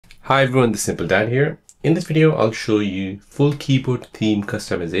Hi everyone, this is Simple Dad here. In this video, I'll show you full keyboard theme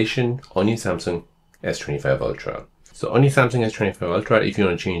customization on your Samsung S25 Ultra. So on your Samsung S25 Ultra, if you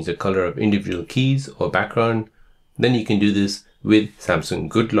want to change the color of individual keys or background, then you can do this with Samsung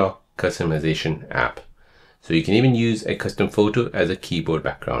Good Lock Customization app. So you can even use a custom photo as a keyboard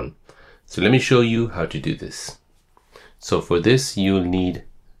background. So let me show you how to do this. So for this, you'll need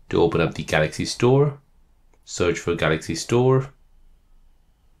to open up the Galaxy Store, search for Galaxy Store.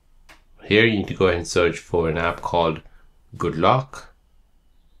 Here you need to go ahead and search for an app called Good Lock.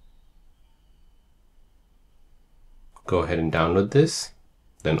 Go ahead and download this,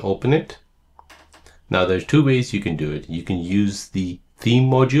 then open it. Now there's two ways you can do it. You can use the theme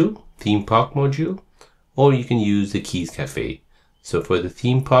module, theme park module, or you can use the Keys Cafe. So for the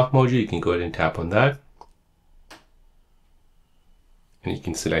theme park module, you can go ahead and tap on that. And you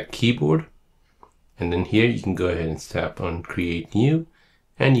can select keyboard. And then here you can go ahead and tap on create new.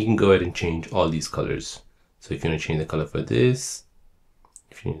 And you can go ahead and change all these colors. So if you want to change the color for this,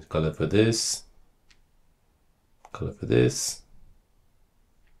 if you need the color for this, color for this,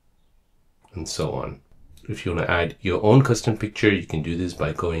 and so on. If you want to add your own custom picture, you can do this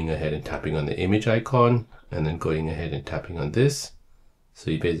by going ahead and tapping on the image icon and then going ahead and tapping on this.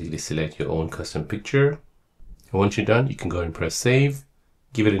 So you basically select your own custom picture. And once you're done, you can go ahead and press save,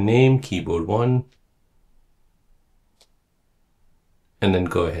 give it a name, keyboard 1. And then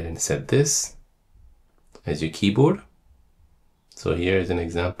go ahead and set this as your keyboard. So here is an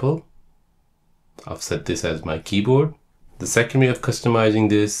example. I've set this as my keyboard. The second way of customizing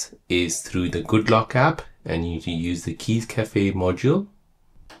this is through the Good Lock app, and you need to use the Keys Cafe module.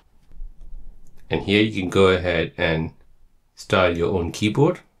 And here you can go ahead and style your own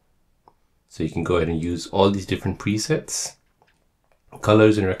keyboard. So you can go ahead and use all these different presets,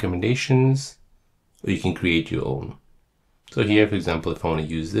 colors and recommendations, or you can create your own. So here, for example, if I want to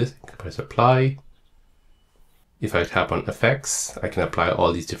use this, I can press apply. If I tap on effects, I can apply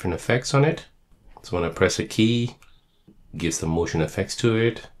all these different effects on it. So when I press a key, give some motion effects to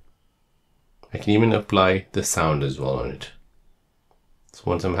it. I can even apply the sound as well on it. So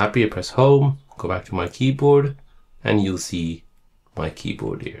once I'm happy, I press home, go back to my keyboard, and you'll see my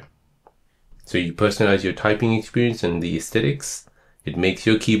keyboard here. So you personalize your typing experience and the aesthetics. It makes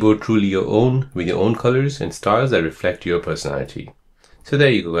your keyboard truly your own, with your own colors and styles that reflect your personality. So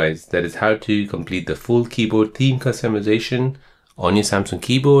there you go guys, that is how to complete the full keyboard theme customization on your Samsung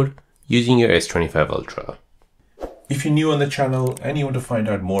keyboard using your S25 Ultra. If you're new on the channel and you want to find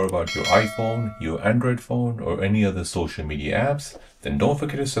out more about your iPhone, your Android phone, or any other social media apps, then don't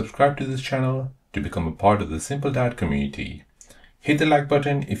forget to subscribe to this channel to become a part of the Simple Dad community. Hit the like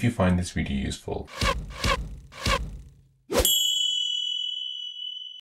button if you find this video useful.